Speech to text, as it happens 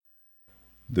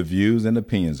The views and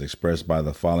opinions expressed by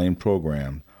the following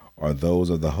program are those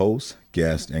of the host,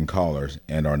 guests, and callers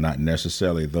and are not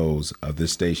necessarily those of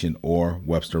this station or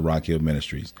Webster Rock Hill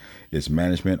Ministries, its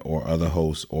management, or other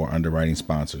hosts or underwriting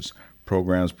sponsors.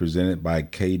 Programs presented by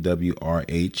KWRH-LP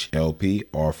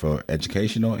are for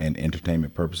educational and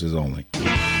entertainment purposes only.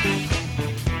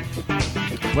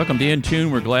 Welcome to In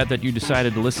Tune. We're glad that you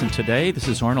decided to listen today. This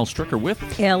is Arnold Stricker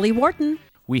with Ellie Wharton.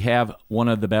 We have one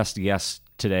of the best guests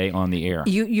today on the air.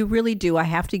 You really do. I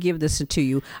have to give this to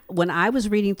you. When I was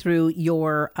reading through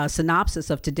your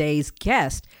synopsis of today's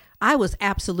guest, I was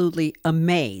absolutely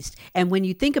amazed. And when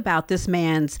you think about this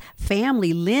man's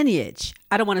family lineage,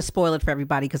 I don't want to spoil it for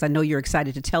everybody because I know you're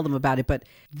excited to tell them about it, but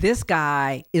this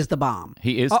guy is the bomb.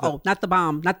 He is not the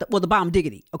bomb, the bomb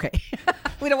diggity. Okay.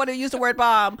 We don't want to use the word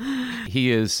bomb.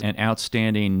 He is an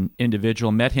outstanding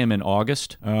individual. Met him in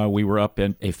August. We were up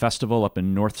at a festival up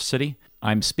in North City.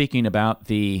 I'm speaking about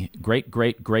the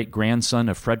great-great-great-grandson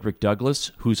of Frederick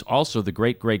Douglass, who's also the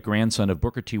great-great-grandson of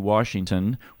Booker T.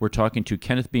 Washington. We're talking to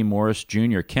Kenneth B. Morris,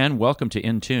 Jr. Ken, welcome to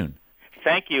In Tune.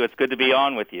 Thank you. It's good to be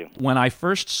on with you. When I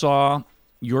first saw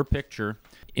your picture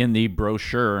in the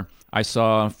brochure, I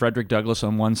saw Frederick Douglass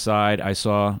on one side, I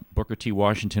saw Booker T.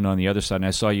 Washington on the other side, and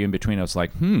I saw you in between. I was like,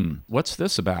 what's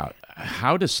this about?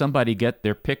 How does somebody get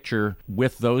their picture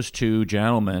with those two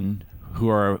gentlemen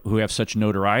who have such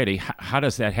notoriety? How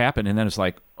does that happen? And then it's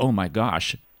like, oh my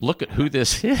gosh, look at who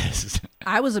this is.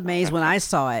 I was amazed when I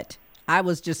saw it. I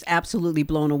was just absolutely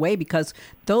blown away because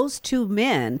those two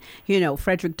men,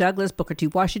 Frederick Douglass, Booker T.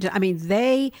 Washington, I mean,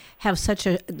 they have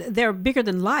they're bigger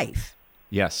than life.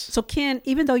 Yes. So Ken,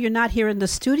 even though you're not here in the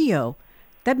studio,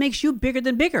 that makes you bigger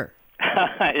than bigger.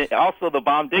 Also the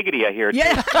bomb diggity, I hear.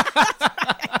 Yeah.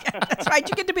 That's right.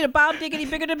 You get to be the bomb diggity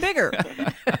bigger than bigger.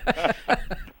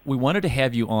 We wanted to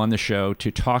have you on the show to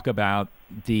talk about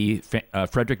the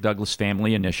Frederick Douglass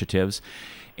Family Initiatives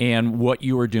and what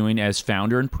you are doing as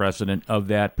founder and president of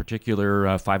that particular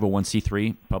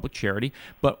 501c3 public charity.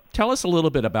 But tell us a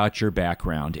little bit about your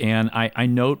background. And I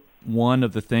note one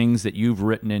of the things that you've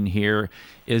written in here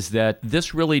is that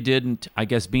this really didn't, I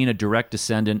guess, being a direct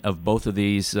descendant of both of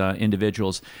these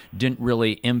individuals, didn't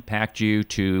really impact you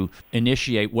to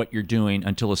initiate what you're doing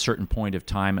until a certain point of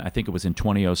time. I think it was in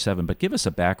 2007. But give us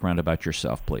a background about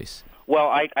yourself, please. Well,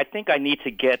 I think I need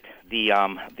to get the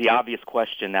obvious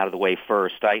question out of the way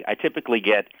first. I typically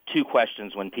get two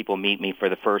questions when people meet me for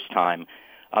the first time.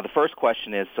 The first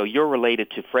question is, so you're related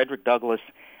to Frederick Douglass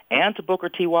and to Booker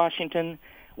T. Washington?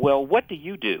 Well, what do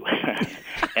you do?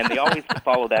 And they always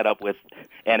follow that up with,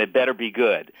 and it better be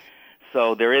good.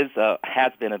 So there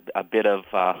has been a bit of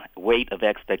weight of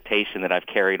expectation that I've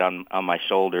carried on my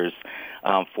shoulders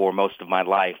for most of my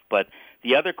life. But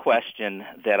the other question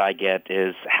that I get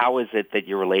is, how is it that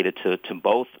you're related to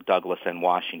both Douglass and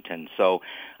Washington? So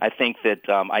I think that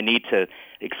I need to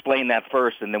explain that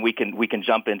first, and then we can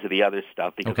jump into the other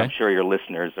stuff, because okay. I'm sure your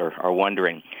listeners are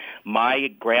wondering. My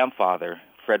grandfather,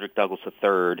 Frederick Douglass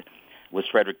III, was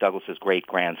Frederick Douglass's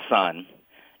great-grandson,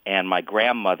 and my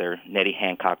grandmother, Nettie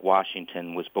Hancock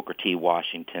Washington, was Booker T.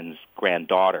 Washington's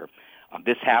granddaughter.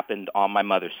 This happened on my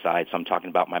mother's side, so I'm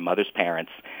talking about my mother's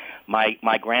parents.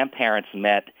 My grandparents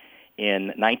met in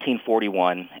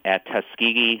 1941 at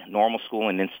Tuskegee Normal School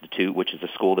and Institute, which is a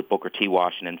school that Booker T.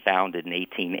 Washington founded in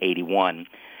 1881.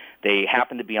 They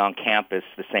happened to be on campus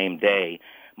the same day.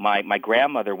 My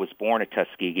grandmother was born at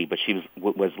Tuskegee, but she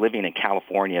was living in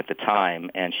California at the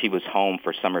time, and she was home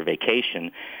for summer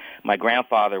vacation. My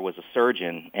grandfather was a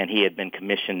surgeon, and he had been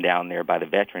commissioned down there by the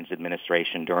Veterans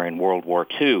Administration during World War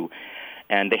II.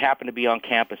 And they happened to be on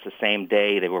campus the same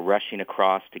day. They were rushing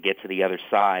across to get to the other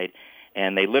side,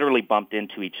 and they literally bumped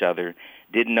into each other,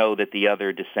 didn't know that the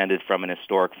other descended from an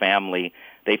historic family.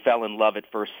 They fell in love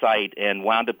at first sight and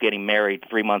wound up getting married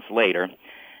 3 months later.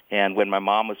 And when my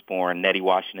mom was born, Nettie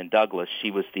Washington Douglass, she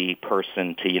was the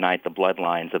person to unite the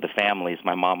bloodlines of the families.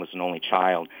 My mom was an only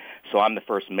child, so I'm the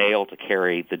first male to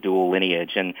carry the dual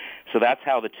lineage. And so that's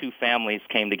how the two families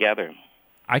came together.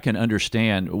 I can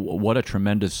understand what a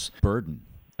tremendous burden,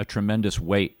 a tremendous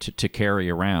weight to carry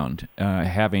around,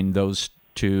 having those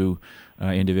two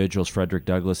individuals, Frederick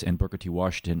Douglass and Booker T.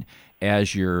 Washington,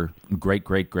 as your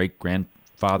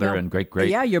great-great-great-grandfather and great-great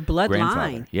your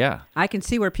bloodline. Yeah. I can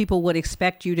see where people would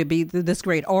expect you to be this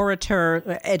great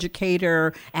orator,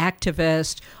 educator,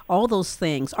 activist, all those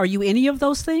things. Are you any of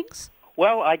those things?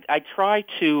 Well, I try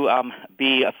to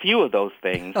be a few of those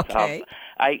things. Okay.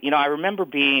 I remember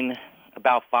being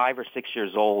about 5 or 6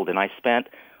 years old, and I spent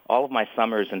all of my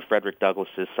summers in Frederick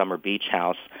Douglass's summer beach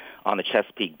house on the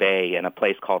Chesapeake Bay in a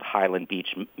place called Highland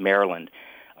Beach, Maryland.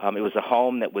 It was a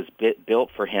home that was built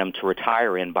for him to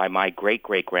retire in by my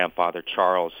great-great-grandfather,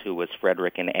 Charles, who was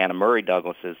Frederick and Anna Murray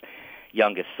Douglas's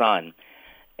youngest son.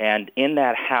 And in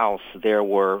that house, there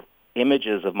were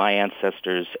images of my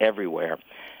ancestors everywhere.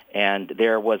 And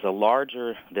there was a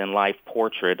larger-than-life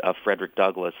portrait of Frederick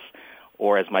Douglass,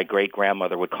 or as my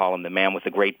great-grandmother would call him, the man with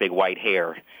the great big white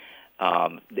hair,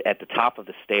 at the top of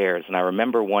the stairs. And I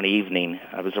remember one evening,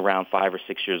 I was around 5 or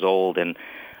 6 years old, and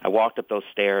I walked up those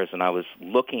stairs, and I was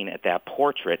looking at that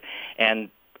portrait. And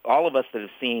all of us that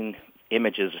have seen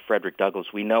images of Frederick Douglass,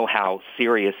 we know how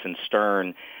serious and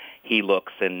stern he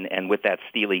looks, and with that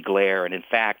steely glare. And in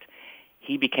fact,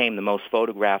 he became the most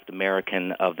photographed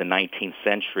American of the 19th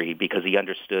century because he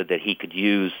understood that he could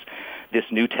use this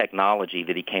new technology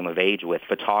that he came of age with,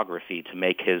 photography, to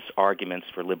make his arguments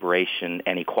for liberation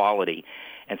and equality.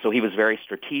 And so he was very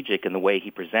strategic in the way he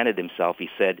presented himself. He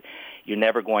said, you're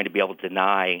never going to be able to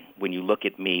deny when you look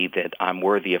at me that I'm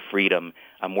worthy of freedom,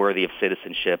 I'm worthy of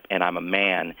citizenship, and I'm a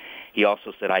man. He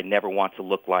also said, I never want to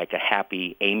look like a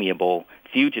happy, amiable,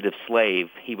 fugitive slave.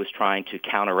 He was trying to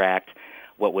counteract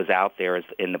what was out there as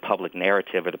in the public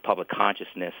narrative or the public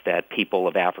consciousness that people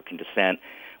of African descent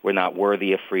were not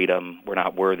worthy of freedom, were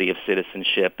not worthy of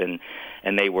citizenship, and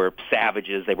they were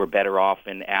savages. They were better off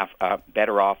in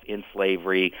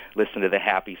slavery. Listen to the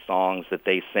happy songs that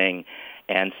they sing.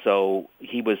 And so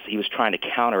he was trying to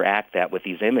counteract that with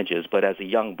these images. But as a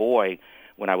young boy,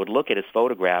 when I would look at his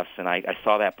photographs and I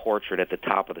saw that portrait at the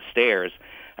top of the stairs,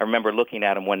 I remember looking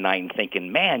at him one night and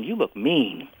thinking, man, you look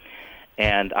mean.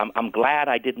 And I'm glad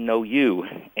I didn't know you.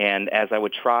 And as I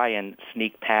would try and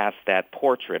sneak past that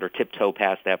portrait or tiptoe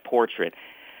past that portrait,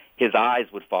 his eyes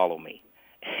would follow me.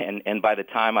 And by the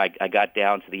time I got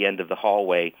down to the end of the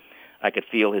hallway, I could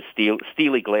feel his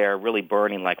steely glare really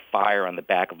burning like fire on the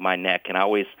back of my neck. And I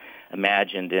always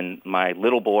imagined in my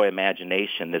little boy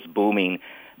imagination this booming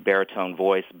baritone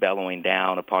voice bellowing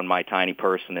down upon my tiny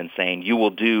person and saying, you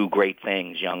will do great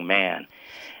things, young man.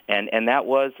 And that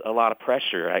was a lot of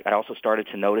pressure. I also started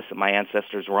to notice that my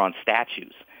ancestors were on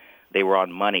statues. They were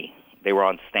on money. They were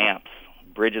on stamps.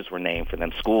 Bridges were named for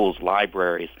them, schools,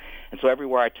 libraries. And so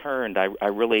everywhere I turned, I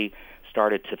really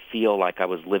started to feel like I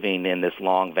was living in this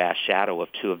long, vast shadow of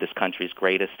two of this country's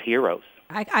greatest heroes.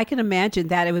 I can imagine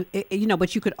that.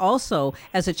 But you could also,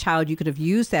 as a child, you could have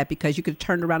used that because you could have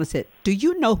turned around and said, do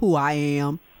you know who I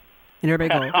am? And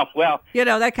everybody goes, well,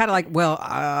 that kind of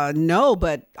like, no,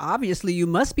 but obviously you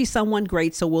must be someone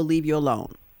great, so we'll leave you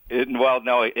alone. It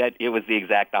was the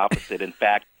exact opposite. In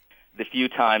fact, the few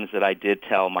times that I did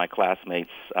tell my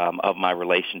classmates of my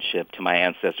relationship to my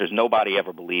ancestors, nobody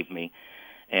ever believed me.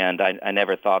 And I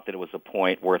never thought that it was a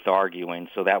point worth arguing.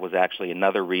 So that was actually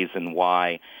another reason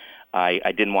why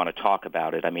I didn't want to talk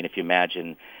about it. I mean, if you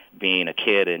imagine being a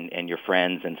kid and your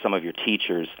friends and some of your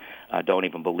teachers don't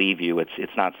even believe you,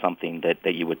 it's not something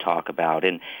that you would talk about.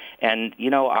 And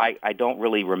I don't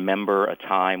really remember a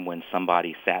time when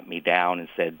somebody sat me down and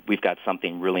said, we've got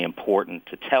something really important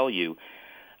to tell you.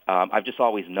 I've just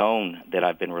always known that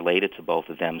I've been related to both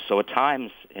of them. So at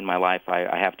times in my life,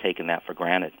 I have taken that for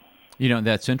granted.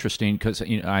 That's interesting because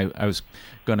I was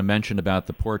going to mention about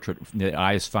the portrait, the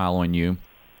eyes following you,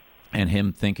 and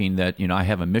him thinking that, I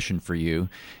have a mission for you.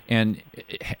 And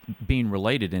being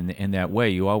related in that way,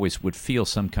 you always would feel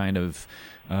some kind of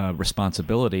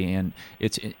responsibility. And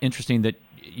it's interesting that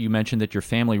you mentioned that your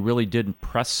family really did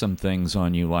impress some things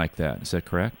on you like that. Is that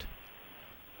correct?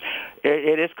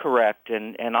 It is correct.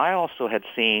 And I also had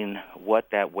seen what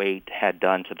that weight had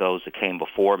done to those that came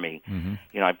before me.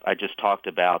 Mm-hmm. I just talked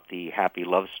about the happy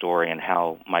love story and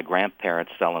how my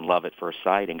grandparents fell in love at first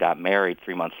sight and got married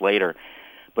 3 months later.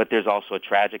 But there's also a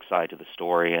tragic side to the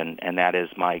story, and that is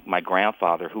my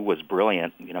grandfather, who was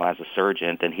brilliant, as a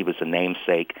surgeon, and he was the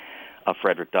namesake of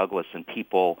Frederick Douglass, and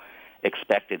people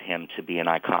expected him to be an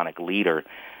iconic leader.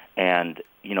 And,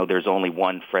 there's only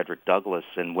one Frederick Douglass,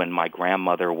 and when my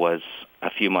grandmother was a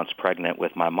few months pregnant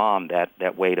with my mom,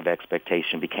 that weight of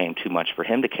expectation became too much for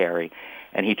him to carry,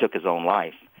 and he took his own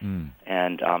life.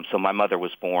 And so my mother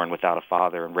was born without a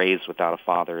father and raised without a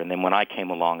father. And then when I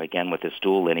came along again with this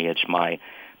dual lineage, my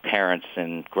parents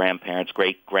and grandparents,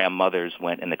 great-grandmothers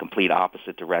went in the complete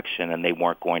opposite direction, and they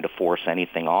weren't going to force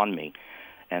anything on me.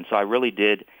 And so I really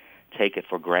did take it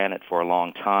for granted for a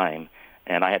long time.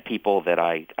 And I had people that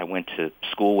I went to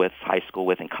school with, high school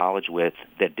with, and college with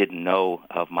that didn't know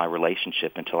of my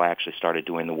relationship until I actually started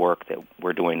doing the work that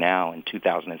we're doing now in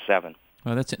 2007.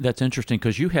 Well, that's interesting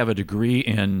because you have a degree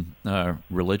in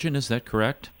religion. Is that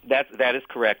correct? That is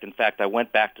correct. In fact, I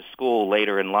went back to school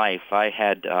later in life. I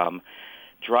had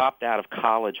dropped out of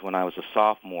college when I was a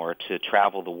sophomore to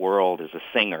travel the world as a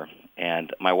singer.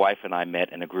 And my wife and I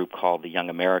met in a group called the Young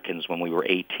Americans when we were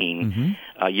 18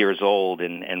 years old,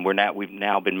 and we've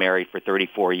now been married for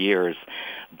 34 years.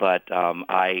 But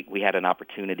we had an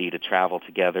opportunity to travel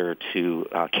together to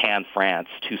Cannes, France,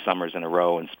 2 summers in a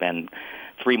row, and spend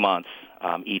 3 months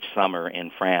each summer in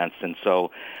France. And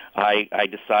so I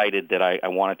decided that I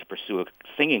wanted to pursue a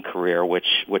singing career,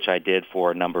 which I did for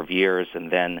a number of years.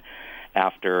 And then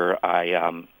after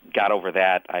I got over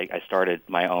that, I started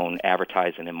my own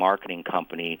advertising and marketing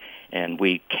company, and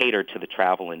we catered to the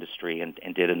travel industry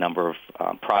and did a number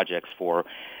of projects for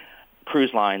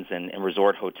cruise lines and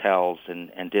resort hotels,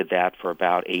 and did that for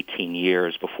about 18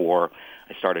 years before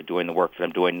I started doing the work that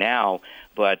I'm doing now.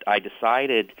 But I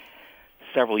decided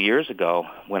several years ago,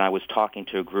 when I was talking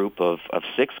to a group of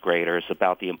 6th graders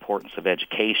about the importance of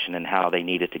education and how they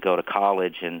needed to go to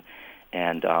college and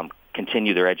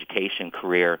continue their education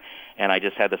career, and I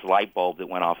just had this light bulb that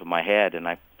went off in my head, and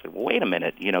I said, well, wait a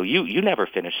minute, you never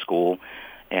finished school.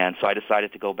 And so I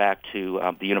decided to go back to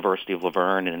the University of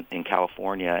Laverne in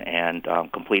California and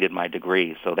completed my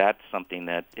degree. So that's something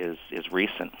that is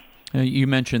recent. You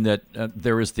mentioned that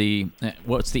there is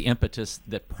what's the impetus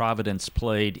that Providence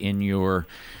played in your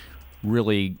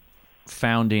really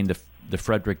founding the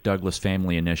Frederick Douglass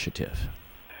Family Initiative?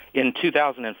 In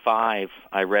 2005,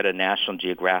 I read a National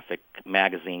Geographic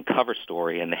magazine cover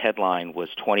story, and the headline was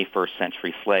 21st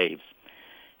Century Slaves.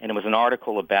 And it was an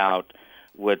article about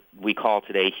what we call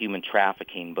today human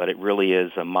trafficking, but it really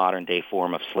is a modern-day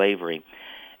form of slavery.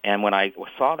 And when I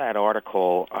saw that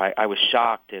article, I was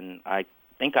shocked, and I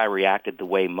think I reacted the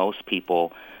way most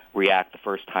people react the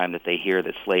first time that they hear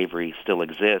that slavery still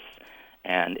exists.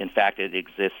 And in fact, it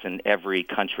exists in every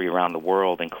country around the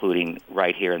world, including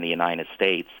right here in the United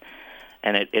States.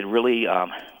 And it really,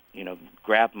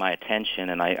 grabbed my attention,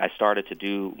 and I started to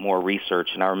do more research.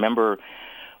 And I remember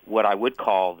what I would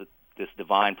call this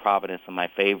divine providence in my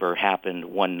favor happened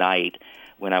one night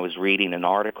when I was reading an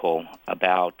article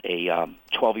about a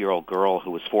 12-year-old girl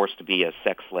who was forced to be a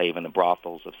sex slave in the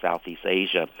brothels of Southeast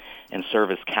Asia and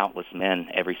service countless men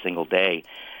every single day.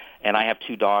 And I have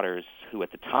 2 daughters who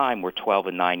at the time were 12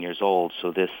 and 9 years old,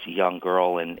 so this young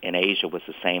girl in Asia was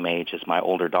the same age as my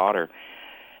older daughter.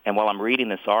 And while I'm reading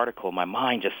this article, my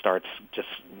mind just starts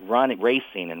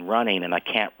racing and running, and I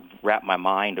can't wrap my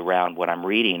mind around what I'm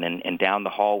reading. And down the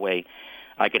hallway,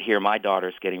 I could hear my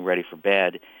daughters getting ready for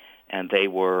bed, and they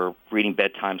were reading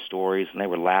bedtime stories, and they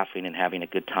were laughing and having a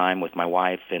good time with my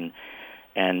wife,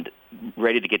 and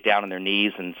ready to get down on their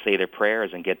knees and say their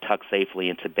prayers and get tucked safely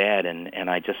into bed. And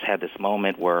I just had this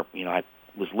moment where, I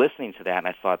was listening to that, and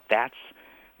I thought, that's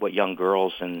what young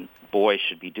girls and boys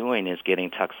should be doing, is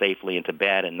getting tucked safely into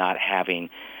bed and not having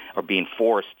or being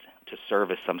forced to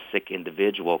service some sick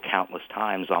individual countless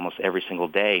times, almost every single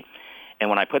day. And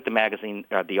when I put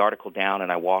the article down,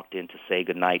 and I walked in to say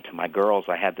goodnight to my girls,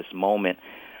 I had this moment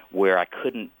where I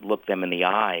couldn't look them in the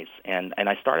eyes. And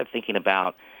I started thinking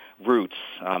about Roots,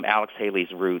 Alex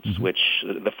Haley's Roots, which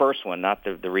the first one, not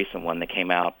the recent one that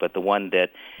came out, but the one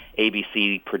that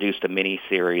ABC produced a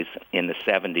mini-series in the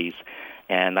 70s.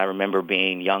 And I remember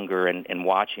being younger and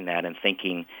watching that and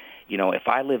thinking, if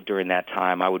I lived during that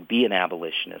time, I would be an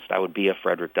abolitionist. I would be a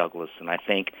Frederick Douglass. And I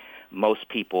think most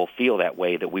people feel that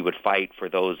way, that we would fight for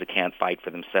those that can't fight for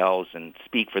themselves and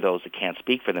speak for those that can't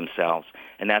speak for themselves.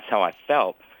 And that's how I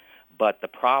felt. But the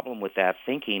problem with that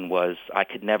thinking was I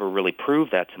could never really prove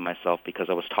that to myself because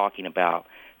I was talking about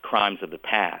crimes of the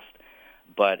past.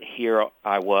 But here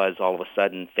I was all of a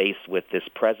sudden faced with this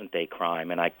present-day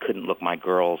crime, and I couldn't look my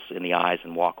girls in the eyes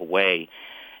and walk away.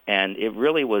 And it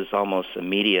really was almost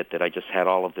immediate that I just had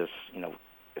all of this,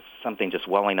 something just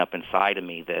welling up inside of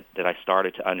me that I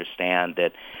started to understand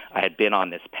that I had been on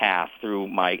this path through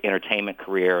my entertainment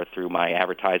career, through my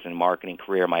advertising and marketing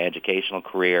career, my educational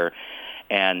career,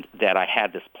 and that I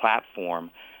had this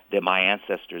platform that my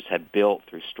ancestors had built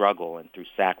through struggle and through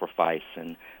sacrifice.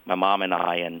 And my mom and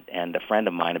I and a friend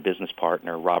of mine, a business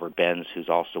partner, Robert Benz, who's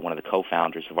also one of the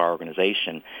co-founders of our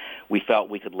organization, we felt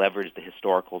we could leverage the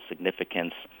historical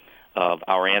significance of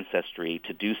our ancestry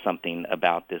to do something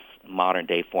about this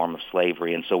modern-day form of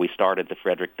slavery. And so we started the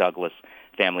Frederick Douglass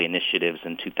Family Initiatives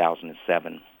in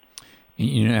 2007.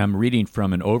 I'm reading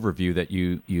from an overview that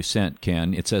you sent,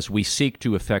 Ken. It says, we seek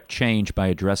to effect change by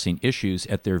addressing issues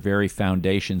at their very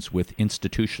foundations with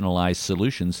institutionalized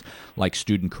solutions like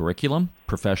student curriculum,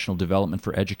 professional development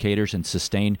for educators, and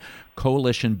sustained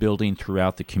coalition building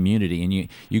throughout the community. And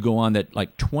you go on that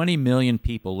like 20 million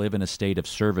people live in a state of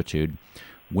servitude,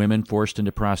 women forced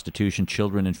into prostitution,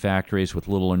 children in factories with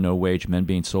little or no wage, men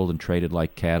being sold and traded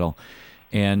like cattle.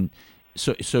 And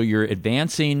so you're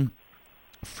advancing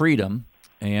freedom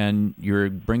and you're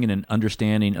bringing an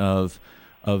understanding of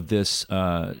this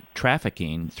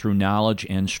trafficking through knowledge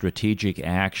and strategic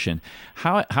action.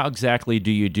 How exactly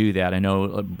do you do that? I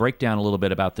know, break down a little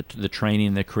bit about the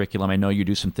training, the curriculum. I know you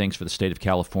do some things for the state of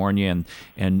California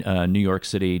and New York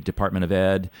City Department of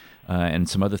Ed and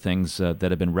some other things that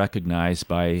have been recognized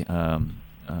by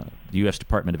the U.S.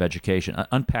 Department of Education.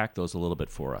 Unpack those a little bit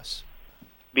for us.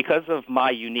 Because of my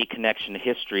unique connection to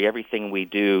history, everything we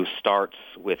do starts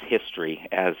with history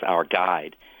as our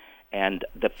guide. And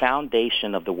the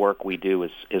foundation of the work we do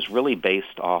is really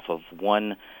based off of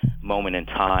one moment in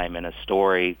time and a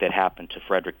story that happened to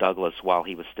Frederick Douglass while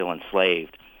he was still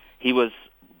enslaved. He was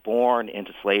born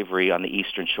into slavery on the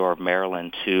eastern shore of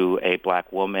Maryland to a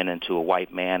black woman and to a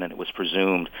white man, and it was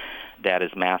presumed that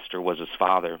his master was his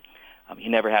father. He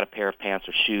never had a pair of pants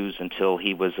or shoes until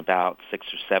he was about 6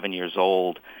 or 7 years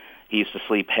old. He used to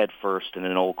sleep head first in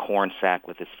an old corn sack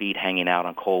with his feet hanging out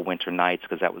on cold winter nights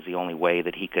because that was the only way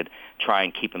that he could try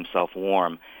and keep himself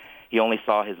warm. He only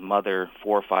saw his mother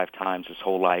 4 or 5 times his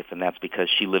whole life, and that's because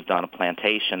she lived on a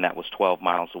plantation that was 12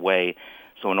 miles away.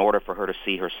 So in order for her to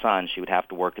see her son, she would have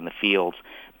to work in the fields,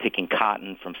 picking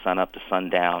cotton from sunup to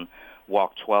sundown,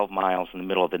 walk 12 miles in the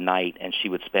middle of the night, and she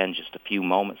would spend just a few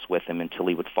moments with him until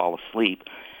he would fall asleep.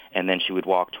 And then she would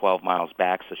walk 12 miles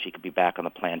back so she could be back on the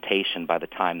plantation by the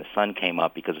time the sun came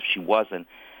up, because if she wasn't,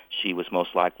 she was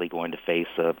most likely going to face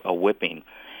a whipping.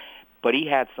 But he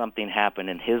had something happen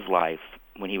in his life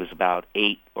when he was about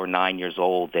 8 or 9 years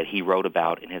old that he wrote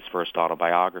about in his first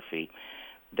autobiography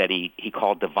that he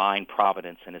called divine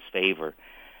providence in his favor.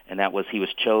 And that was he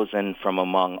was chosen from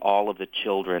among all of the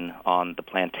children on the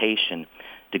plantation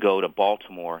to go to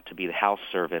Baltimore to be the house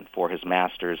servant for his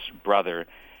master's brother,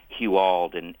 Hugh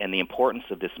Auld, and the importance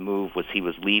of this move was he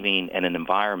was leaving in an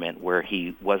environment where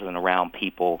he wasn't around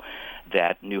people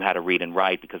that knew how to read and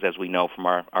write, because as we know from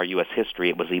our U.S. history,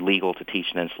 it was illegal to teach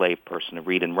an enslaved person to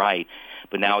read and write.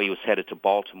 But now he was headed to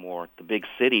Baltimore, the big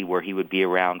city, where he would be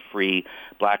around free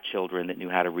black children that knew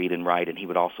how to read and write, and he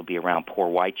would also be around poor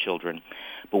white children.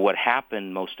 But what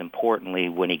happened most importantly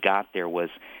when he got there was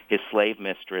his slave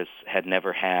mistress had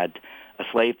never had a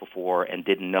slave before and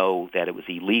didn't know that it was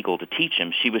illegal to teach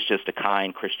him. She was just a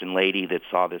kind Christian lady that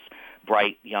saw this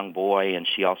bright young boy, and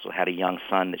she also had a young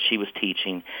son that she was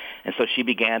teaching. And so she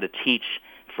began to teach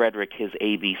Frederick his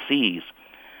ABCs.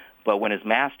 But when his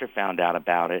master found out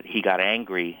about it, he got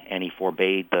angry and he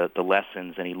forbade the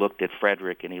lessons, and he looked at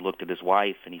Frederick and he looked at his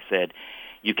wife and he said,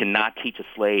 "You cannot teach a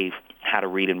slave how to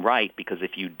read and write, because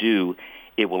if you do,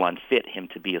 it will unfit him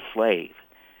to be a slave."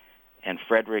 And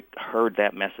Frederick heard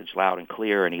that message loud and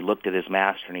clear, and he looked at his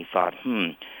master and he thought,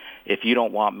 if you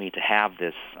don't want me to have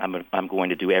this, I'm going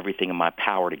to do everything in my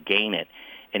power to gain it.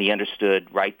 And he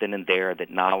understood right then and there that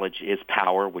knowledge is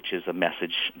power, which is a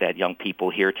message that young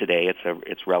people hear today.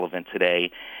 It's relevant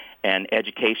today. And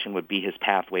education would be his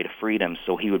pathway to freedom,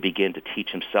 so he would begin to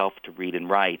teach himself to read and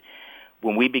write.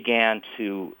 When we began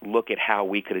to look at how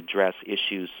we could address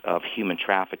issues of human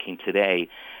trafficking today,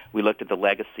 we looked at the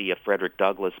legacy of Frederick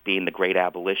Douglass being the great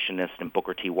abolitionist and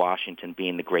Booker T. Washington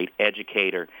being the great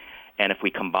educator. And if we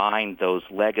combine those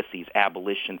legacies,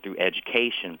 abolition through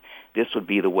education, this would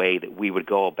be the way that we would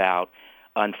go about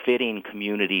unfitting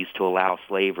communities to allow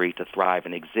slavery to thrive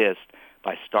and exist,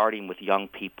 by starting with young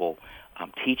people,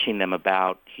 teaching them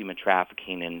about human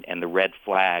trafficking and the red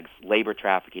flags, labor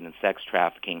trafficking and sex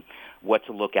trafficking, what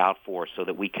to look out for so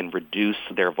that we can reduce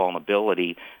their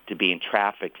vulnerability to being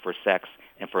trafficked for sex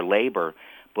and for labor.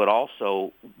 But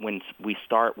also, when we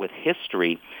start with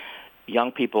history,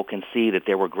 young people can see that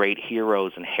there were great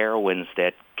heroes and heroines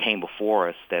that came before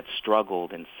us that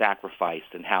struggled and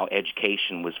sacrificed, and how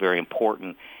education was very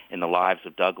important in the lives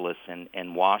of Douglass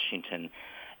and Washington.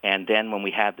 And then when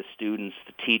we had the students,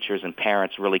 the teachers, and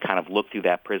parents really kind of look through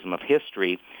that prism of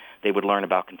history, they would learn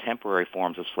about contemporary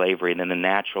forms of slavery. And then the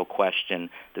natural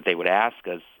question that they would ask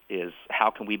us is,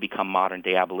 how can we become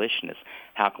modern-day abolitionists?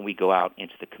 How can we go out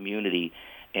into the community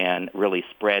and really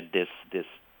spread this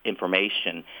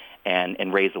information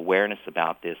and raise awareness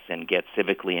about this and get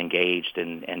civically engaged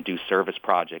and do service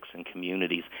projects in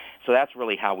communities? So that's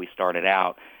really how we started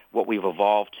out. What we've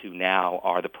evolved to now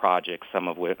are the projects, some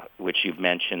of which you've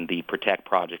mentioned, the Protect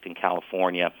Project in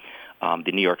California,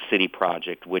 the New York City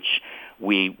project, which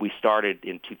we started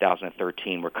in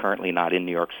 2013. We're currently not in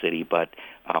New York City, but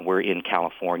we're in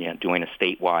California doing a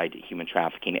statewide human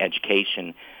trafficking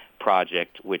education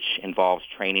project, which involves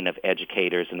training of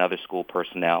educators and other school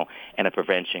personnel and a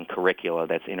prevention curricula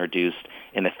that's introduced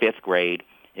in the 5th grade.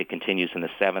 It continues in the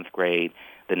 7th grade,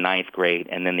 the 9th grade,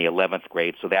 and then the 11th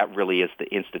grade. So that really is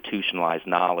the institutionalized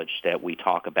knowledge that we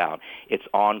talk about. It's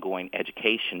ongoing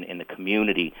education in the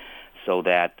community so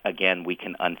that, again, we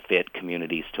can unfit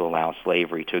communities to allow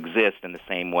slavery to exist in the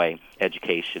same way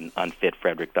education unfit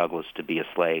Frederick Douglass to be a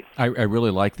slave. I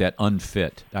really like that,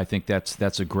 unfit. I think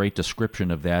that's a great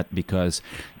description of that, because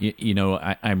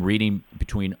I'm reading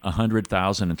between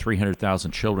 100,000 and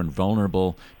 300,000 children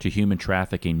vulnerable to human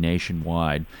trafficking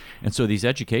nationwide. And so these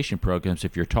education programs,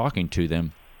 if you're talking to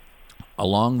them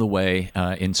along the way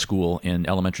in school, in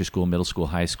elementary school, middle school,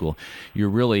 high school, you're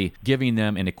really giving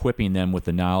them and equipping them with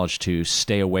the knowledge to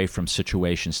stay away from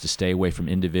situations, to stay away from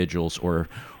individuals or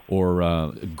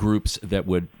groups that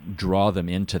would draw them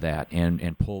into that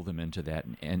and pull them into that.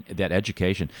 And that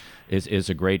education is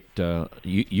a great,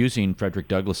 using Frederick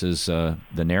Douglass's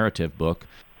The Narrative book,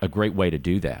 a great way to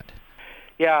do that.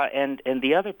 Yeah, and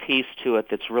the other piece to it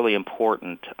that's really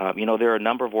important, there are a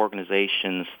number of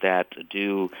organizations that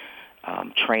do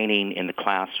training in the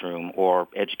classroom or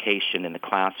education in the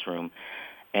classroom,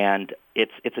 and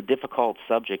it's a difficult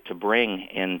subject to bring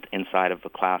inside of the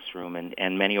classroom,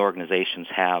 and many organizations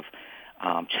have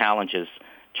challenges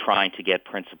trying to get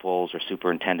principals or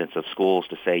superintendents of schools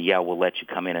to say, yeah, we'll let you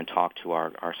come in and talk to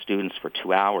our students for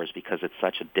 2 hours because it's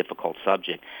such a difficult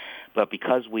subject. But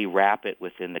because we wrap it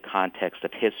within the context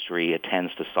of history, it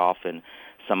tends to soften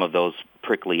some of those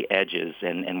prickly edges,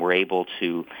 and we're able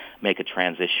to make a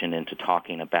transition into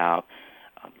talking about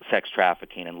sex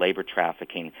trafficking and labor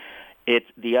trafficking.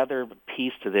 The other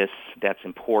piece to this that's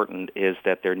important is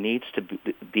that there needs to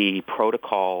be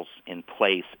protocols in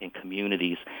place in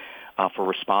communities for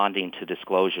responding to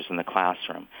disclosures in the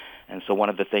classroom. And so one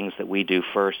of the things that we do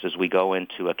first is we go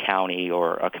into a county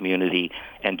or a community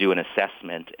and do an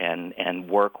assessment and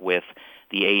work with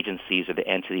the agencies or the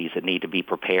entities that need to be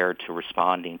prepared to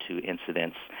responding to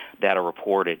incidents that are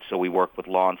reported. So we work with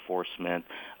law enforcement,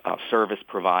 service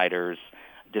providers,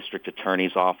 district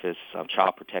attorney's office,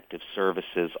 child protective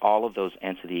services, all of those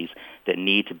entities that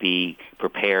need to be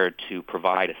prepared to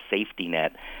provide a safety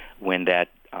net when that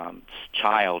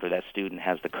child or that student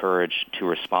has the courage to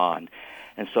respond.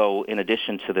 And so in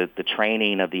addition to the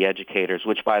training of the educators,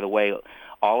 which, by the way,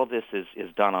 all of this is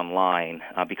done online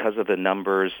because of the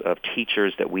numbers of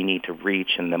teachers that we need to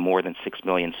reach and the more than 6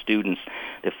 million students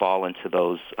that fall into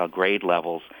those grade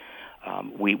levels.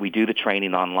 We do the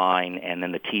training online, and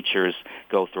then the teachers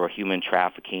go through a human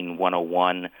trafficking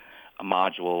 101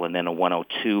 module and then a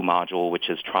 102 module, which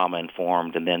is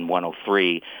trauma-informed, and then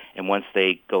 103. And once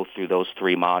they go through those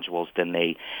 3 modules, then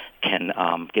they can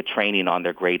get training on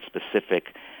their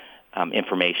grade-specific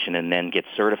information and then get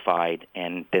certified,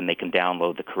 and then they can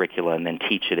download the curricula and then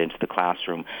teach it into the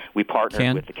classroom. We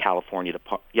partnered with the California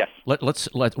Department. Yes.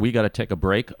 We got to take a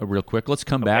break real quick. Let's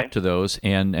come back to those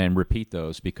and repeat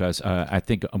those, because I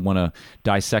think I want to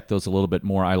dissect those a little bit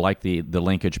more. I like the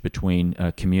linkage between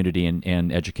community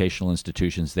and educational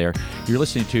institutions there. You're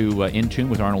listening to In Tune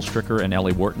with Arnold Stricker and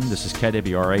Ellie Wharton. This is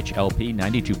KWRH LP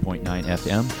 92.9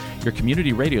 FM, your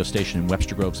community radio station in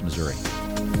Webster Groves, Missouri.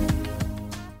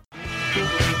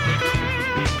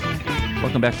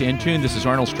 Welcome back to In Tune. This is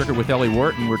Arnold Stricker with Ellie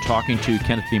Wharton. We're talking to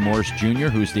Kenneth B. Morris Jr.,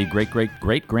 who's the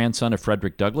great-great-great-grandson of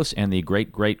Frederick Douglass and the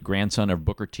great-great-grandson of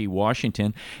Booker T.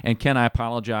 Washington. And Ken, I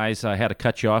apologize. I had to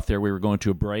cut you off there. We were going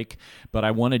to a break, but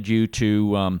I wanted you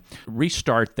to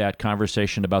restart that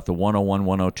conversation about the 101,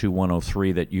 102,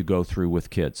 103 that you go through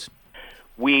with kids.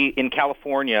 We, in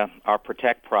California, our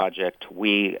Protect project,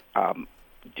 we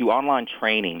do online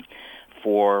training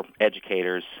for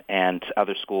educators and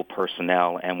other school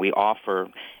personnel, and we offer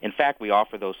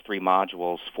those 3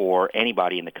 modules for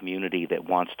anybody in the community that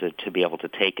wants to be able to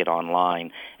take it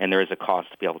online, and there is a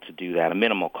cost to be able to do that, a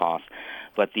minimal cost.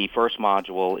 But the first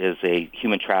module is a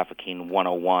human trafficking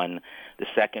 101. The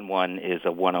second one is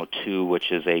a 102,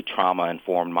 which is a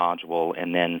trauma-informed module,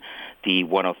 and then the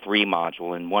 103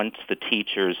 module. And once the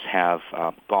teachers have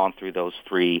gone through those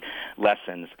 3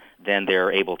 lessons, then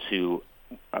they're able to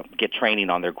get training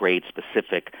on their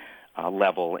grade-specific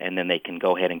level, and then they can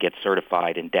go ahead and get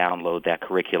certified and download that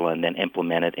curricula and then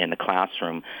implement it in the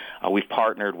classroom. We've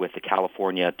partnered with the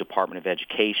California Department of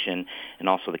Education and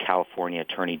also the California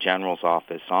Attorney General's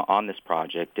office on this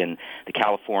project, and the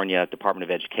California Department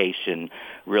of Education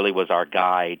really was our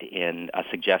guide in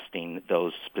suggesting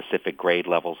those specific grade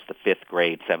levels, the 5th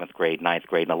grade, 7th grade, 9th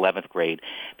grade, and 11th grade,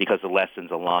 because the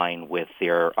lessons align with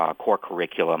their core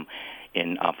curriculum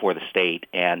for the state.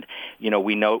 And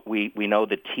we know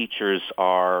that teachers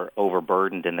are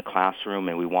overburdened in the classroom,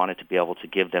 and we wanted to be able to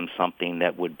give them something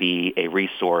that would be a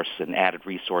resource, an added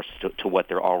resource to what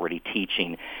they're already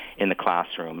teaching in the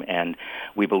classroom. And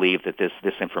we believe that this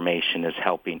information is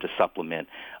helping to supplement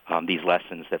these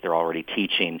lessons that they're already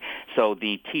teaching. So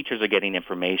the teachers are getting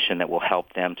information that will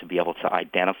help them to be able to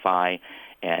identify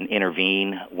and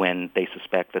intervene when they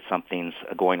suspect that something's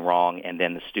going wrong, and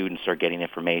then the students are getting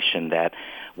information that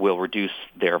will reduce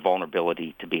their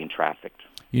vulnerability to being trafficked.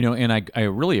 You know, and I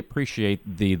really appreciate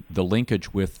the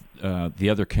linkage with the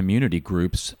other community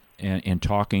groups and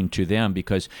talking to them,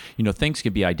 because, you know, things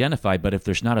can be identified, but if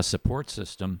there's not a support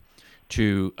system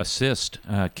to assist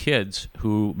kids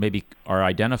who maybe are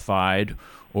identified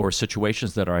or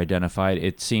situations that are identified,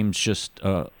 it seems just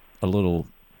a little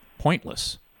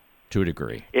pointless to a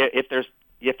degree. If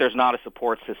there's not a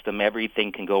support system,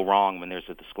 everything can go wrong when there's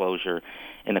a disclosure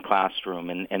in the classroom,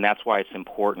 and that's why it's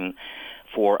important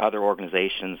for other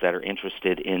organizations that are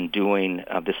interested in doing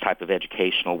this type of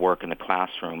educational work in the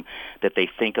classroom, that they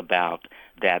think about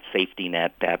that safety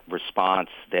net, that response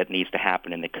that needs to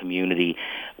happen in the community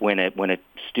when a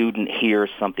student hears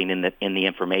something in the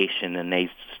information and they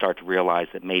start to realize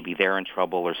that maybe they're in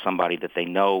trouble or somebody that they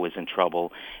know is in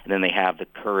trouble, and then they have the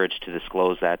courage to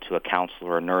disclose that to a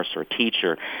counselor, a nurse, or a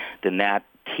teacher, then that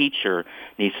teacher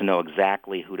needs to know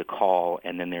exactly who to call,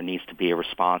 and then there needs to be a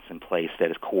response in place that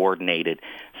is coordinated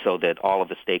so that all of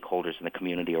the stakeholders in the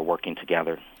community are working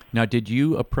together. Now, did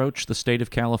you approach the State of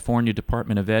California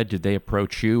Department of Ed? Did they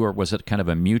approach you, or was it kind of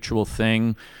a mutual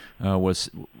thing? Was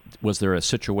there a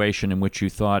situation in which you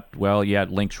thought, well, yeah,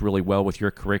 it links really well with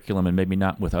your curriculum and maybe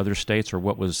not with other states, or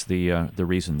what was the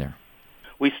reason there?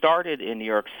 We started in New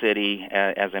York City,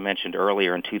 as I mentioned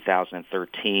earlier, in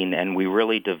 2013, and we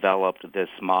really developed this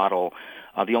model.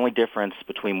 The only difference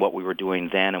between what we were doing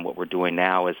then and what we're doing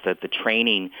now is that the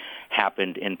training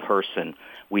happened in person.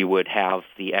 We would have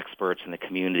the experts in the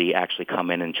community actually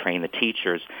come in and train the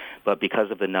teachers, but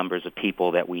because of the numbers of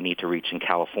people that we need to reach in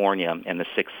California and the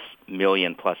 6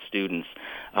 million plus students,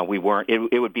 we weren't.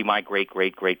 It would be my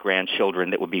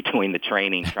great-great-great-grandchildren that would be doing the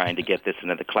training, trying to get this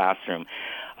into the classroom.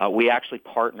 We actually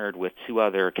partnered with 2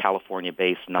 other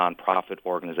California-based nonprofit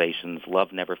organizations,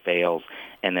 Love Never Fails,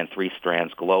 and then Three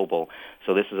Strands Global.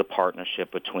 So this is a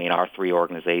partnership between our 3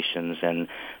 organizations and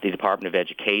the Department of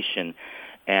Education.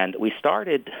 And we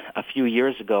started a few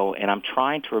years ago, and I'm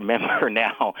trying to remember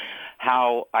now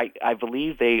how I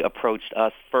believe they approached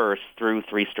us first through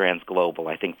Three Strands Global.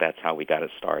 I think that's how we got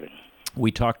it started. We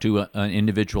talked to an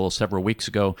individual several weeks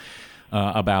ago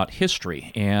about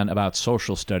history and about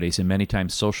social studies, and many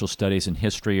times social studies and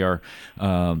history are,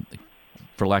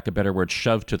 for lack of a better word,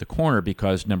 shoved to the corner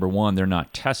because, number one, they're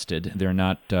not tested. They're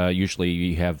not, usually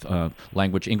you have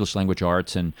English language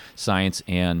arts and science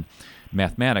and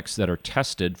mathematics that are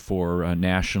tested for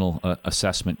national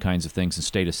assessment kinds of things and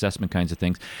state assessment kinds of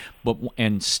things,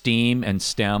 and STEAM and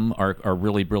STEM are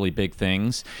really, really big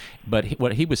things. But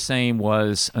what he was saying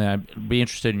was, I'd be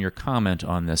interested in your comment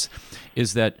on this,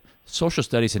 is that social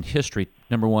studies and history,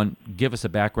 number one, give us a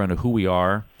background of who we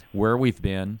are, where we've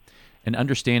been, an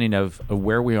understanding of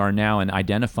where we are now and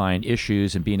identifying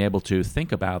issues and being able to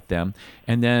think about them,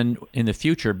 and then in the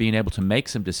future being able to make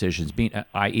some decisions,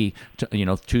 i.e.,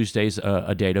 Tuesday's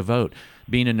a day to vote,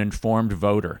 being an informed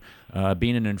voter,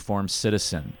 being an informed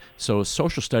citizen. So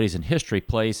social studies and history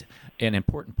plays an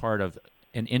important part of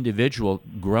an individual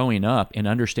growing up and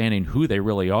understanding who they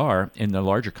really are in the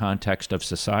larger context of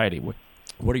society.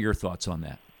 What are your thoughts on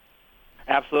that?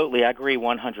 Absolutely. I agree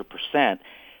 100%.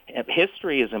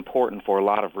 History is important for a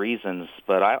lot of reasons,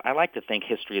 but I like to think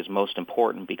history is most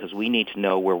important because we need to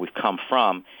know where we've come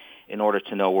from in order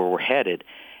to know where we're headed.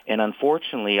 And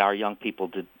unfortunately, our young people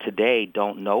today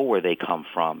don't know where they come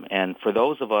from. And for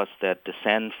those of us that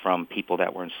descend from people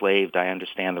that were enslaved, I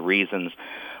understand the reasons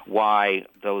why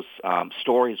those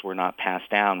stories were not passed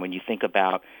down. When you think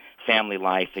about family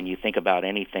life and you think about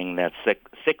anything that's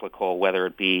cyclical, whether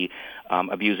it be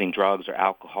abusing drugs or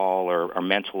alcohol or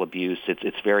mental abuse,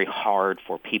 it's very hard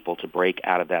for people to break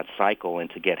out of that cycle and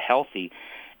to get healthy.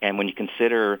 And when you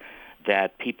consider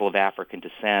that people of African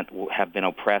descent have been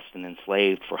oppressed and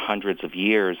enslaved for hundreds of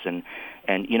years, and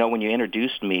when you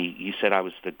introduced me, you said I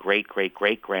was the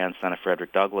great-great-great-grandson of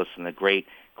Frederick Douglass and the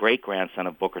great-great-grandson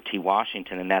of Booker T.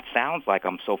 Washington, and that sounds like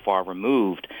I'm so far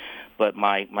removed. But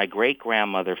my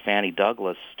great-grandmother, Fanny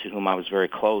Douglass, to whom I was very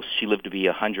close, she lived to be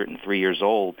 103 years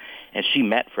old, and she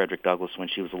met Frederick Douglass when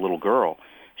she was a little girl.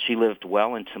 She lived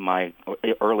well into my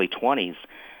early 20s.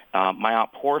 My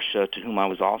Aunt Portia, to whom I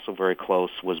was also very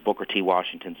close, was Booker T.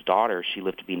 Washington's daughter. She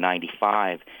lived to be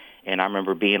 95, and I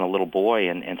remember being a little boy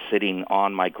and sitting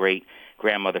on my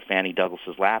great-grandmother Fanny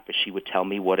Douglass's lap as she would tell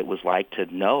me what it was like to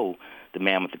know the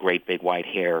man with the great big white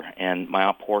hair. And my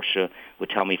Aunt Portia would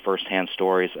tell me firsthand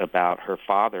stories about her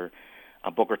father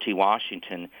Booker T.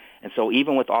 Washington. And so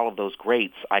even with all of those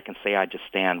greats, I can say I just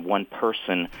stand one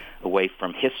person away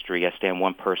from history. I stand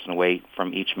one person away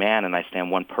from each man, and I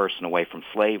stand one person away from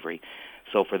slavery.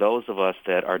 So for those of us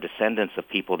that are descendants of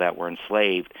people that were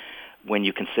enslaved, when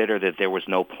you consider that there was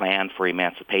no plan for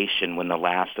emancipation when the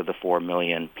last of the 4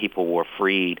 million people were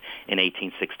freed in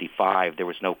 1865, there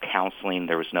was no counseling,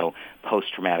 there was no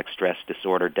post-traumatic stress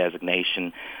disorder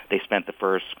designation. They spent the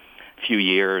first few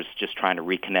years just trying to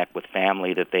reconnect with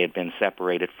family that they had been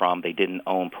separated from. They didn't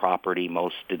own property.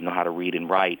 Most didn't know how to read and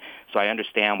write. So I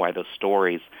understand why those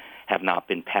stories have not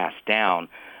been passed down.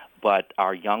 But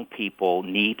our young people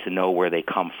need to know where they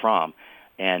come from.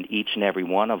 And each and every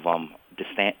one of them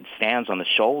stands on the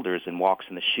shoulders and walks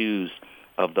in the shoes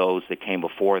of those that came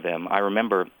before them. I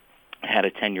remember I had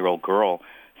a 10-year-old girl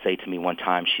say to me one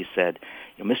time, she said,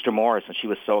 Mr. Morris, and she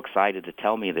was so excited to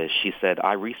tell me this, she said,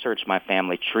 I researched my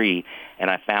family tree, and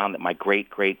I found that my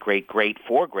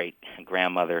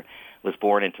great-great-great-great-four-great-grandmother was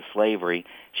born into slavery.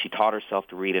 She taught herself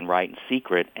to read and write in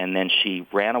secret, and then she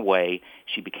ran away.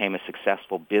 She became a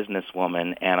successful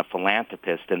businesswoman and a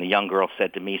philanthropist. And the young girl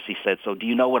said to me, she said, so do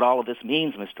you know what all of this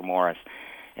means, Mr. Morris?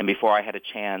 And before I had a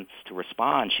chance to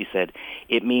respond, she said,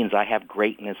 it means I have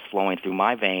greatness flowing through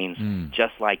my veins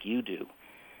just like you do.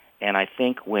 And I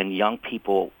think when young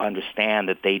people understand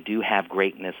that they do have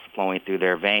greatness flowing through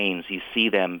their veins, you see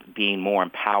them being more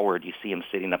empowered. You see them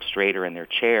sitting up straighter in their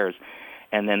chairs.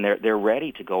 And then they're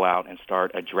ready to go out and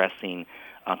start addressing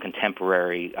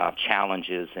contemporary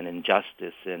challenges and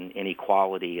injustice and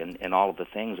inequality and all of the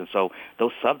things. And so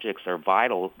those subjects are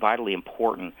vitally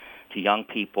important to young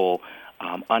people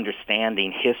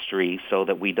understanding history so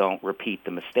that we don't repeat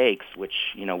the mistakes, which,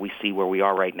 we see where we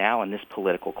are right now in this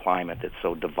political climate that's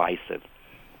so divisive.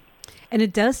 And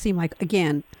it does seem like,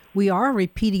 again, we are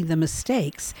repeating the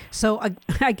mistakes. So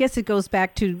I guess it goes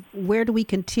back to where do we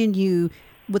continue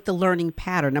with the learning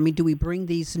pattern? I mean, do we bring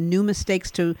these new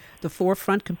mistakes to the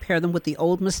forefront, compare them with the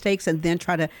old mistakes, and then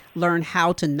try to learn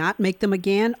how to not make them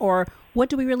again? Or what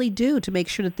do we really do to make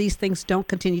sure that these things don't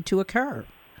continue to occur?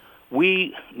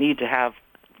 We need to have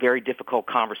very difficult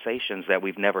conversations that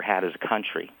we've never had as a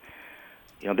country.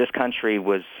 This country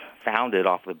was founded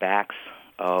off the backs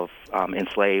of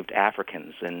enslaved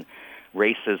Africans, and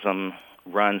racism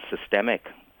runs systemic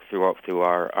through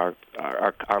our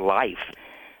life.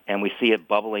 And we see it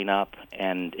bubbling up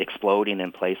and exploding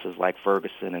in places like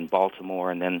Ferguson and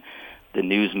Baltimore, and then the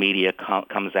news media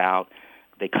comes out.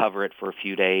 They cover it for a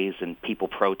few days, and people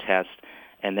protest,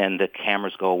 and then the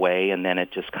cameras go away, and then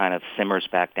it just kind of simmers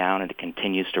back down, and it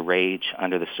continues to rage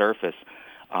under the surface.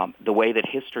 The way that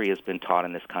history has been taught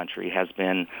in this country has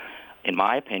been, in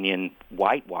my opinion,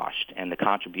 whitewashed, and the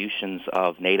contributions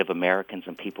of Native Americans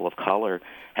and people of color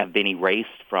have been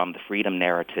erased from the freedom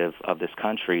narrative of this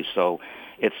country. So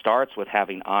it starts with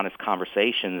having honest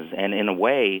conversations, and in a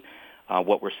way,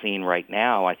 what we're seeing right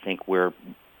now, I think we're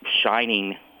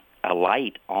shining a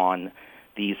light on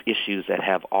these issues that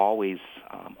have always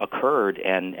occurred,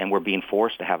 and we're being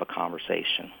forced to have a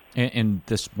conversation. And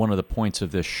this, one of the points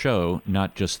of this show,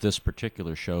 not just this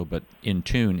particular show, but In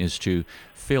Tune, is to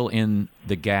fill in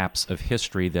the gaps of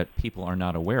history that people are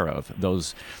not aware of,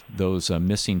 those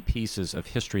missing pieces of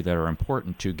history that are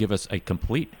important to give us a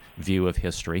complete view of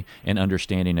history and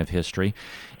understanding of history,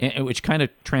 which kind of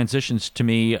transitions to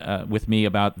me with me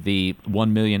about the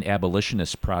 1 Million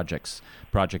Abolitionist project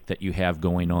that you have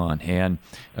going on, and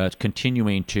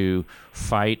continuing to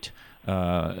fight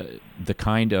the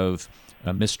kind of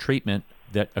mistreatment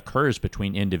that occurs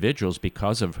between individuals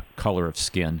because of color of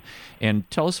skin. And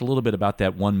tell us a little bit about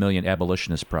that 1 Million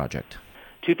Abolitionist Project.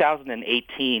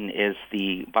 2018 is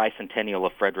the bicentennial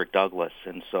of Frederick Douglass,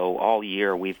 and so all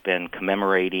year we've been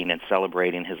commemorating and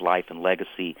celebrating his life and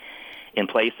legacy in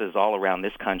places all around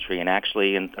this country, and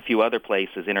actually in a few other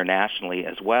places internationally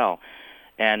as well.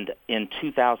 And in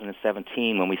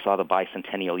 2017, when we saw the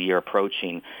bicentennial year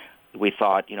approaching, we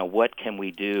thought, what can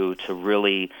we do to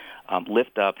really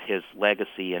lift up his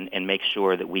legacy and make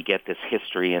sure that we get this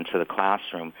history into the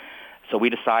classroom? So we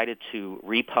decided to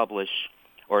publish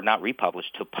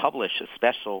a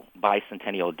special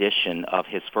bicentennial edition of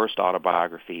his first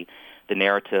autobiography, The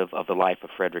Narrative of the Life of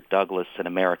Frederick Douglass, an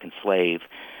American Slave,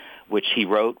 which he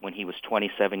wrote when he was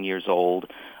 27 years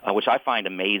old, which I find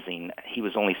amazing. He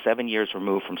was only 7 years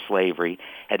removed from slavery,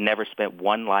 had never spent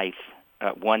one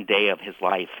day of his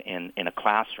life in a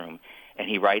classroom, and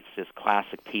he writes this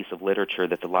classic piece of literature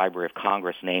that the Library of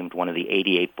Congress named one of the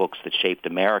 88 books that shaped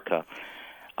America.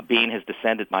 Being his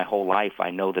descendant my whole life, I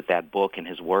know that book and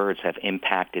his words have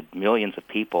impacted millions of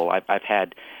people. I've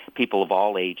had people of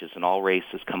all ages and all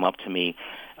races come up to me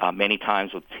many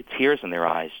times with tears in their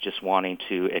eyes, just wanting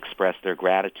to express their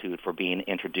gratitude for being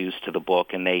introduced to the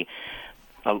book. And they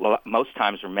most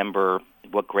times remember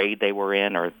what grade they were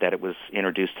in, or that it was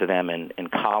introduced to them in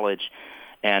college.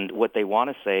 And what they want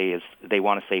to say is they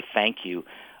want to say thank you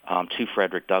to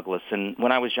Frederick Douglass. And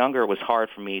when I was younger, it was hard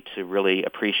for me to really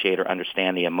appreciate or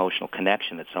understand the emotional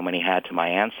connection that so many had to my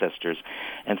ancestors.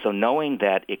 And so knowing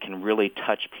that it can really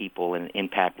touch people and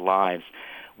impact lives,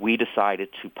 we decided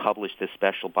to publish this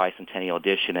special bicentennial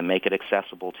edition and make it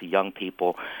accessible to young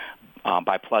people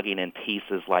by plugging in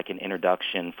pieces like an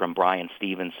introduction from Brian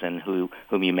Stevenson,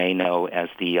 whom you may know as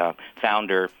the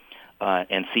founder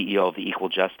and CEO of the Equal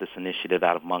Justice Initiative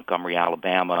out of Montgomery,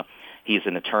 Alabama. He's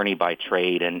an attorney by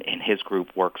trade, and his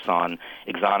group works on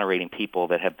exonerating people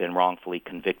that have been wrongfully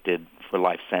convicted for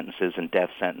life sentences and death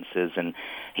sentences. And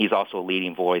he's also a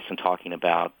leading voice in talking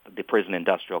about the prison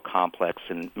industrial complex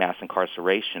and mass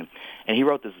incarceration. And he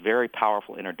wrote this very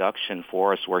powerful introduction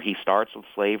for us where he starts with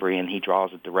slavery and he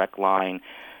draws a direct line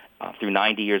through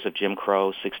 90 years of Jim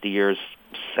Crow, 60 years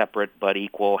separate but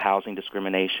equal, housing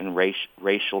discrimination,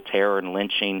 racial terror and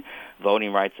lynching,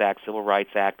 Voting Rights Act, Civil Rights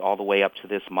Act, all the way up to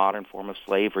this modern form of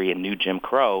slavery and new Jim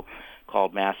Crow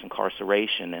called mass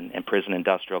incarceration and prison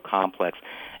industrial complex.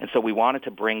 And so we wanted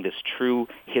to bring this true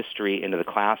history into the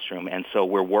classroom. And so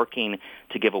we're working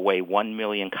to give away 1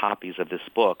 million copies of this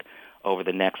book over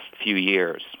the next few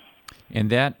years. And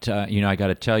that, I got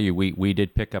to tell you, we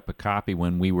did pick up a copy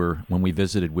when we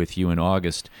visited with you in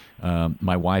August.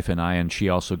 My wife and I, and she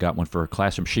also got one for her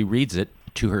classroom. She reads it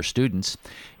to her students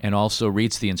and also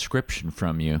reads the inscription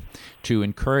from you to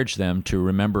encourage them to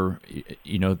remember,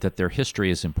 that their history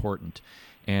is important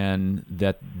and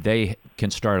that they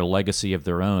can start a legacy of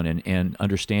their own, and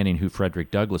understanding who Frederick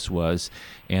Douglass was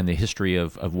and the history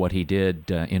of what he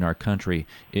did in our country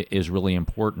is really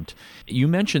important. You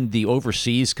mentioned the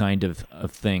overseas kind of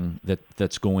thing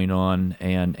that's going on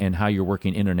and how you're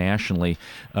working internationally.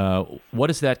 What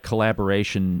is that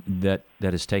collaboration that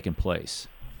has taken place?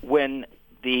 When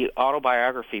the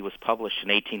autobiography was published in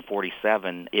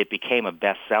 1847, it became a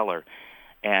bestseller.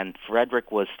 And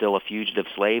Frederick was still a fugitive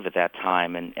slave at that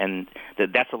time, and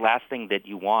that's the last thing that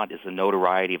you want is the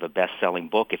notoriety of a best-selling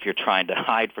book if you're trying to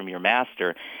hide from your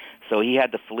master. So he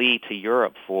had to flee to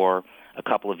Europe for a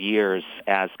couple of years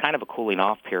as kind of a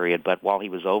cooling-off period, but while he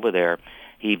was over there,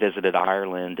 he visited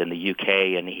Ireland and the UK,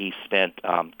 and he spent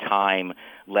time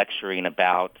lecturing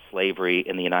about slavery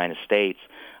in the United States.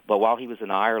 But while he was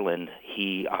in Ireland,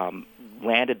 he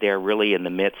landed there really in the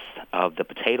midst of the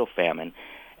potato famine.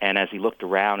 And as he looked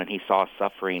around and he saw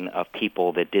suffering of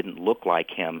people that didn't look like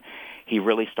him, he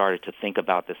really started to think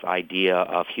about this idea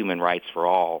of human rights for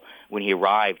all. When he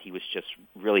arrived, he was just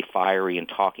really fiery and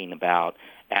talking about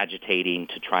agitating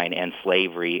to try and end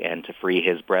slavery and to free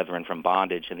his brethren from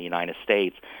bondage in the United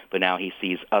States. But now he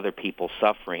sees other people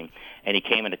suffering. And he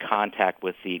came into contact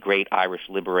with the great Irish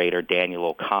liberator Daniel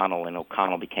O'Connell, and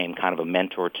O'Connell became kind of a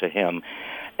mentor to him.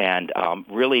 And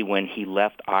really when he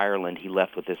left Ireland, he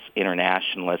left with this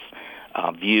internationalist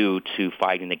view to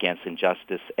fighting against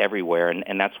injustice everywhere.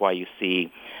 And that's why you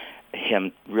see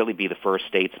him really be the first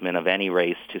statesman of any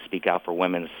race to speak out for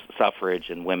women's suffrage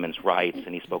and women's rights,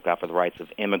 and he spoke out for the rights of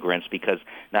immigrants because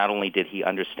not only did he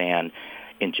understand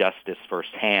injustice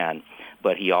firsthand,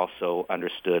 but he also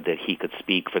understood that he could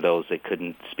speak for those that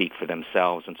couldn't speak for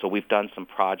themselves. And so we've done some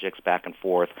projects back and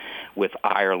forth with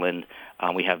Ireland.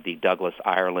 We have the Douglas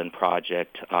Ireland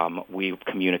Project. We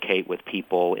communicate with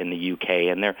people in the UK,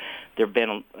 and there have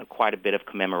been quite a bit of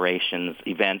commemorative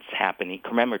events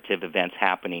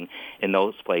happening in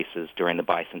those places during the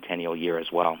bicentennial year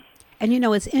as well. And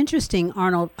it's interesting,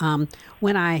 Arnold,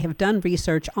 when I have done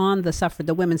research on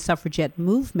the women's suffragette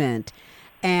movement,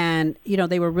 and,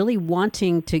 they were really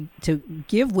wanting to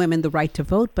give women the right to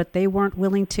vote, but they weren't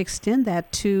willing to extend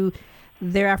that to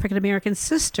their African-American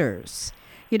sisters.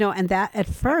 And that at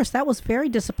first, that was very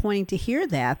disappointing to hear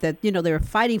that they were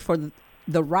fighting for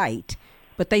the right,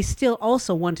 but they still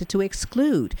also wanted to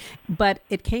exclude. But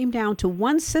it came down to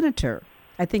one senator,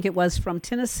 I think it was from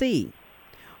Tennessee,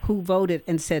 who voted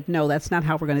and said, no, that's not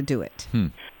how we're going to do it.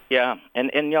 Yeah,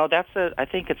 and I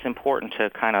think it's important to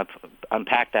kind of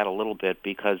unpack that a little bit,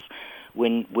 because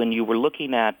when you were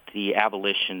looking at the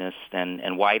abolitionists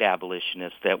and white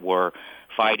abolitionists that were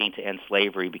fighting to end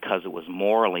slavery because it was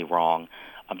morally wrong,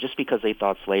 just because they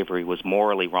thought slavery was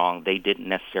morally wrong, they didn't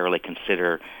necessarily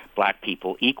consider black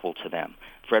people equal to them.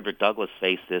 Frederick Douglass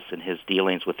faced this in his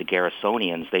dealings with the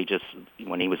Garrisonians.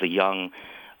 When he was a young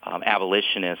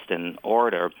abolitionist and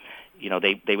orator,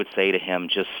 they would say to him,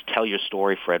 just tell your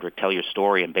story, Frederick, tell your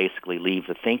story, and basically leave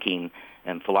the thinking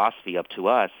and philosophy up to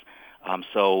us.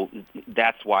 So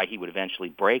that's why he would eventually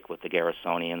break with the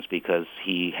Garrisonians, because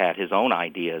he had his own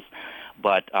ideas.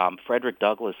 But Frederick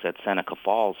Douglass at Seneca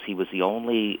Falls, he was the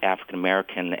only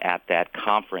African-American at that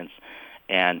conference.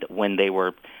 And when they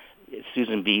were,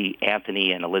 Susan B.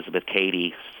 Anthony and Elizabeth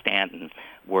Cady Stanton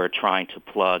were trying to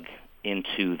plug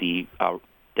into the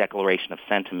Declaration of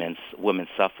Sentiments, women's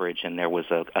suffrage, and there was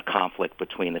a conflict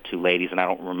between the two ladies, and I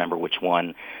don't remember which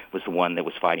one was the one that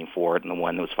was fighting for it and the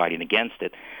one that was fighting against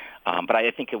it. But I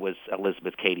think it was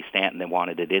Elizabeth Cady Stanton that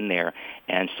wanted it in there.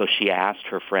 And so she asked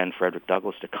her friend Frederick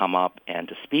Douglass to come up and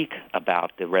to speak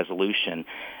about the resolution,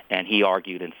 and he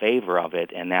argued in favor of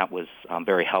it, and that was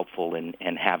very helpful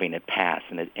in having it pass,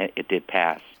 and it did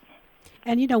pass.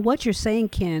 And what you're saying,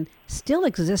 Ken, still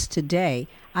exists today.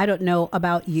 I don't know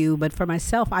about you, but for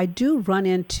myself, I do run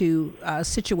into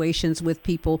situations with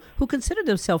people who consider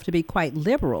themselves to be quite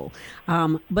liberal,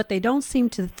 but they don't seem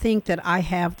to think that I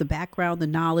have the background, the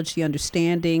knowledge, the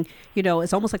understanding.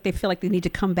 It's almost like they feel like they need to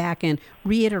come back and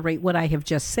reiterate what I have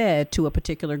just said to a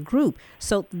particular group.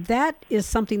 So that is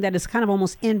something that is kind of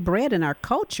almost inbred in our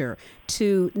culture,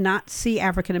 to not see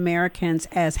African Americans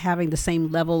as having the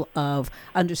same level of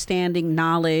understanding,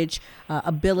 knowledge,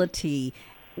 ability.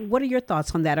 What are your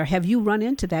thoughts on that, or have you run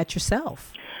into that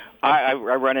yourself? I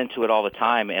run into it all the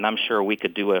time, and I'm sure we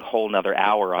could do a whole nother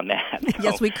hour on that.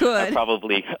 Yes, we could. I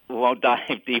probably won't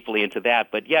dive deeply into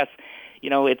that, but yes,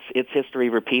 it's history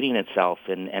repeating itself,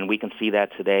 and we can see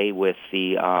that today with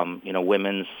the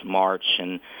Women's March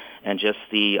and just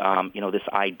the this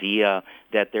idea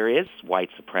that there is white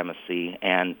supremacy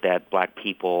and that black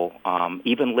people,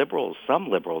 even liberals, some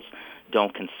liberals,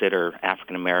 don't consider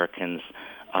African Americans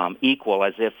equal,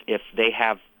 as if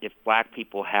black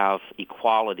people have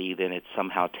equality, then it's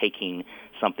somehow taking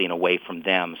something away from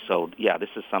them. So yeah, this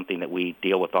is something that we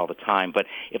deal with all the time. But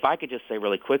if I could just say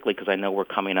really quickly, because I know we're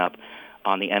coming up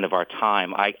on the end of our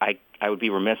time, I would be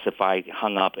remiss if I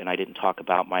hung up and I didn't talk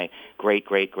about my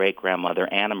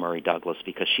great-great-great-grandmother, Anna Murray Douglass,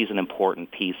 because she's an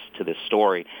important piece to this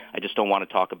story. I just don't want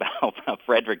to talk about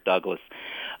Frederick Douglass.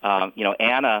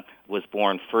 Anna was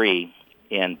born free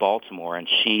in Baltimore, and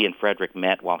she and Frederick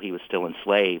met while he was still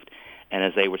enslaved. And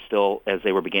as they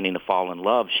were beginning to fall in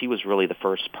love, she was really the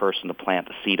first person to plant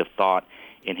the seed of thought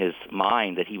in his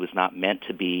mind that he was not meant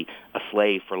to be a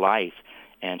slave for life.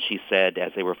 And she said,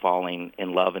 as they were falling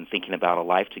in love and thinking about a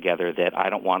life together, that I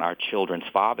don't want our children's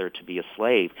father to be a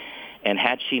slave. And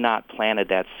had she not planted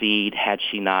that seed, had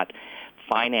she not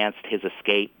financed his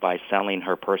escape by selling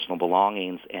her personal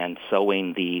belongings and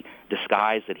sewing the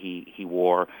disguise that he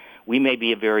wore, we may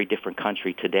be a very different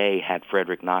country today had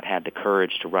Frederick not had the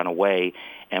courage to run away,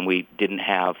 and we didn't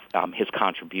have his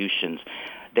contributions.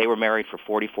 They were married for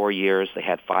 44 years. They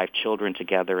had 5 children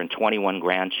together and 21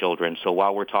 grandchildren. So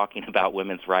while we're talking about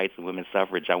women's rights and women's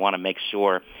suffrage, I want to make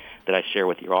sure that I share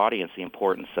with your audience the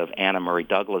importance of Anna Murray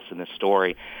Douglass in this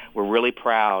story. We're really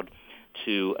proud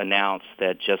to announce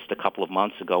that just a couple of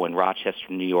months ago in Rochester,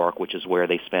 New York, which is where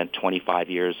they spent 25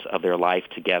 years of their life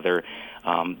together,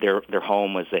 their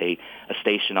home was a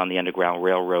station on the Underground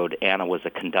Railroad. Anna was a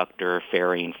conductor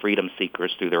ferrying freedom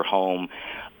seekers through their home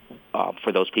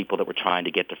for those people that were trying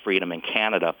to get to freedom in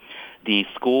Canada. The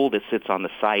school that sits on the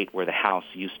site where the house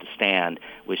used to stand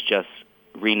was just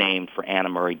renamed for Anna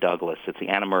Murray Douglass. It's the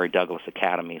Anna Murray Douglass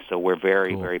Academy, so we're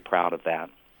very, very proud of that.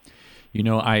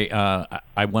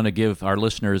 I want to give our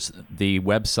listeners the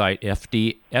website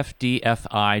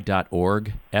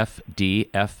fdfi.org,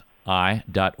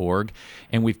 fdfi.org,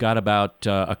 and we've got about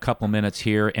a couple minutes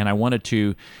here, and I wanted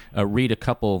to read a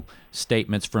couple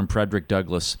statements from Frederick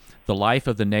Douglass. The life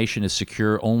of the nation is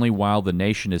secure only while the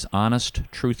nation is honest,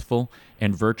 truthful,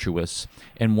 and virtuous,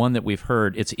 and one that we've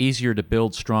heard, it's easier to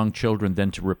build strong children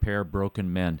than to repair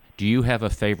broken men. Do you have a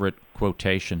favorite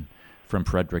quotation from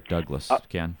Frederick Douglass,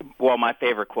 Ken? Well, my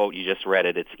favorite quote, you just read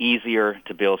it. It's easier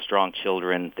to build strong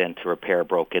children than to repair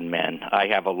broken men. I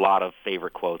have a lot of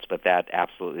favorite quotes, but that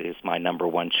absolutely is my number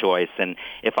one choice. And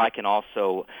if I can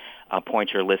also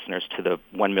point your listeners to the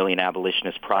 1 Million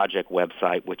Abolitionist Project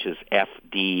website, which is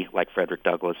FD, like Frederick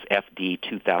Douglass,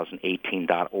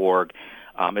 FD2018.org.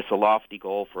 It's a lofty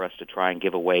goal for us to try and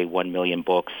give away 1 million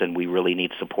books, and we really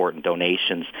need support and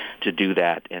donations to do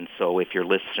that. And so if your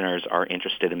listeners are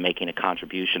interested in making a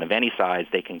contribution of any size,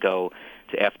 they can go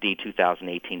to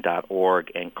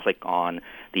fd2018.org and click on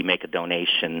the Make a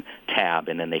Donation tab,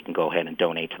 and then they can go ahead and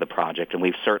donate to the project, and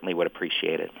we certainly would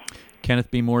appreciate it.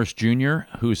 Kenneth B. Morris Jr.,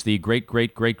 who's the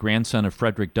great-great-great-grandson of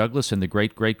Frederick Douglass and the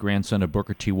great-great-grandson of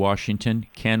Booker T. Washington.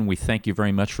 Ken, we thank you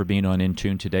very much for being on In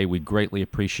Tune today. We greatly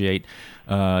appreciate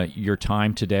your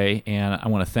time today, and I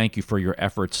want to thank you for your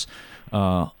efforts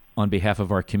on behalf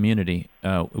of our community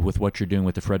with what you're doing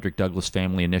with the Frederick Douglass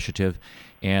Family Initiative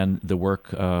and the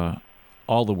work,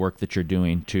 all the work that you're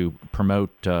doing to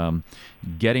promote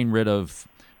getting rid of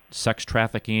sex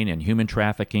trafficking and human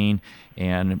trafficking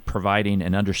and providing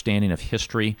an understanding of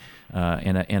history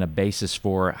and a basis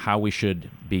for how we should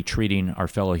be treating our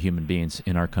fellow human beings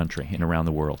in our country and around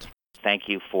the world. Thank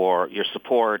you for your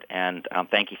support, and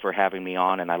thank you for having me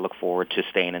on, and I look forward to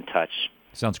staying in touch.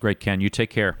 Sounds great, Ken. You take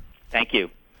care. Thank you.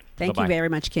 Thank Bye-bye. you very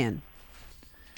much, Ken.